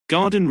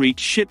Garden Reach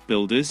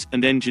Shipbuilders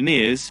and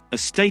Engineers, a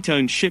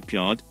state-owned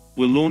shipyard,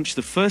 will launch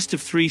the first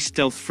of 3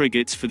 stealth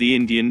frigates for the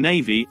Indian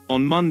Navy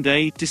on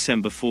Monday,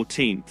 December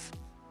 14th.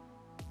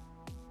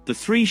 The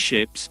 3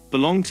 ships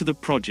belong to the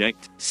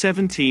Project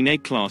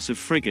 17A class of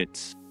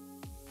frigates.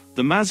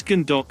 The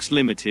Mazagon Docks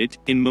Limited,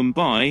 in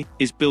Mumbai,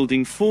 is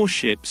building 4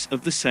 ships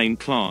of the same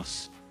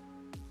class.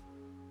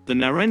 The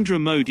Narendra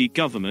Modi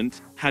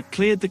government had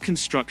cleared the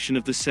construction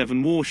of the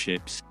 7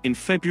 warships in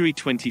February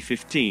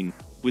 2015,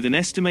 with an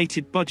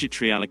estimated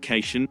budgetary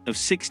allocation of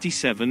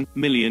 $67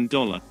 million.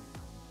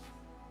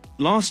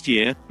 Last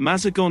year,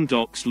 Mazagon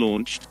Docks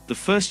launched the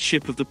first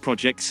ship of the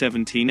Project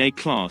 17A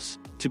class,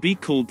 to be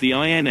called the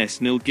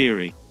INS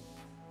Nilgiri.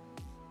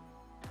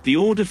 The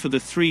order for the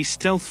 3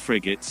 stealth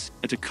frigates,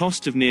 at a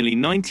cost of nearly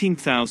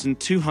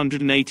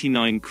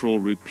 19,289 crore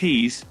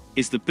rupees,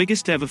 is the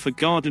biggest ever for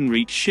Garden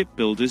Reach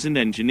Shipbuilders and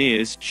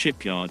Engineers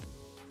shipyard.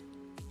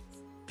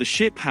 The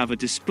ship have a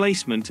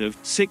displacement of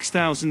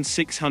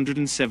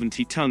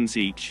 6,670 tons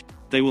each.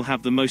 They will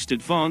have the most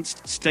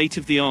advanced,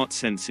 state-of-the-art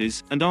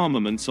sensors and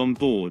armaments on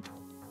board.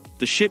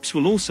 The ships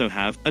will also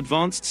have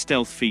advanced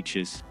stealth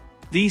features.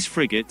 These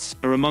frigates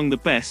are among the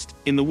best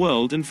in the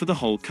world and for the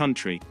whole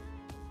country.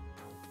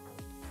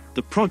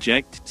 The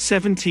Project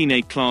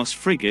 17A class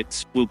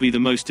frigates will be the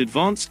most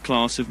advanced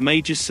class of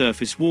major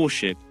surface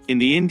warship in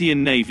the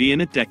Indian Navy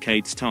in a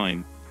decade's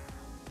time.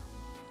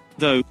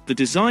 Though, the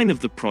design of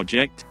the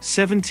Project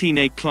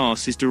 17A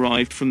class is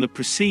derived from the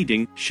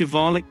preceding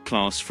Shivalik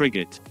class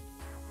frigate.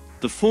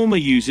 The former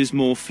uses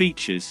more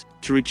features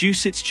to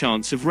reduce its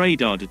chance of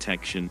radar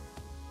detection.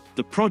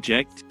 The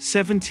Project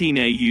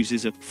 17A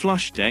uses a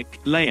flush deck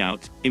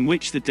layout, in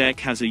which the deck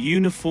has a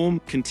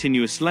uniform,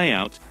 continuous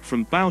layout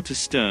from bow to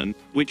stern,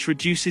 which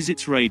reduces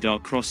its radar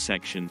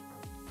cross-section.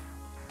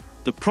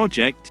 The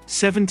Project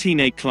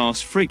 17A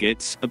class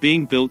frigates are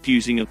being built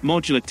using a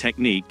modular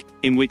technique,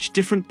 in which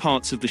different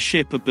parts of the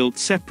ship are built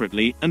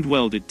separately and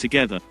welded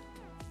together.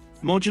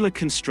 Modular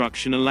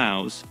construction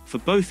allows for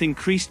both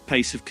increased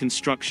pace of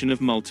construction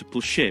of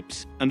multiple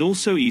ships, and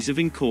also ease of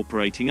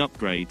incorporating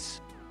upgrades.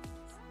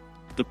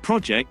 The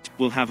project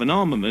will have an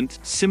armament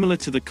similar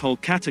to the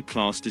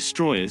Kolkata-class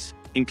destroyers,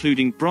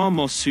 including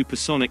BrahMos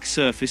supersonic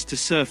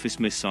surface-to-surface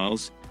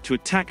missiles, to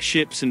attack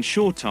ships and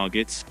shore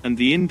targets, and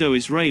the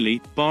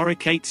Indo-Israeli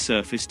Barak 8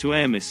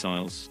 surface-to-air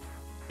missiles.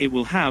 It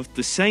will have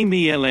the same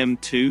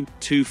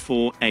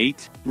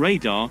ELM-2-248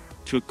 radar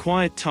to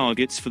acquire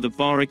targets for the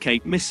Barak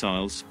 8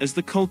 missiles as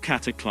the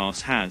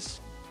Kolkata-class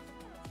has.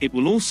 It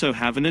will also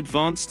have an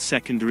advanced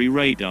secondary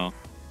radar.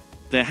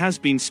 There has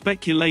been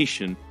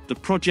speculation the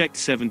Project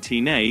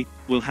 17A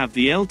will have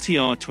the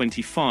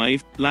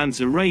LTR-25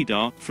 Lanza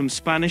radar from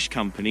Spanish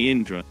company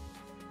Indra.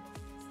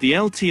 The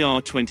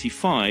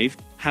LTR-25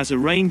 has a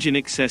range in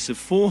excess of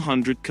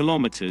 400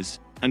 kilometers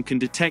and can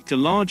detect a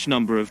large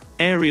number of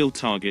aerial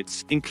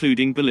targets,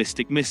 including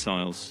ballistic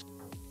missiles.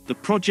 The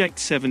Project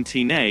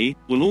 17A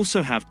will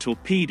also have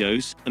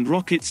torpedoes and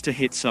rockets to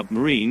hit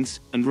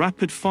submarines, and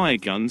rapid-fire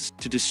guns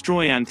to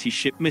destroy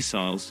anti-ship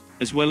missiles,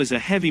 as well as a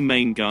heavy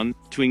main gun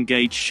to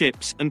engage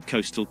ships and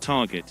coastal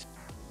target.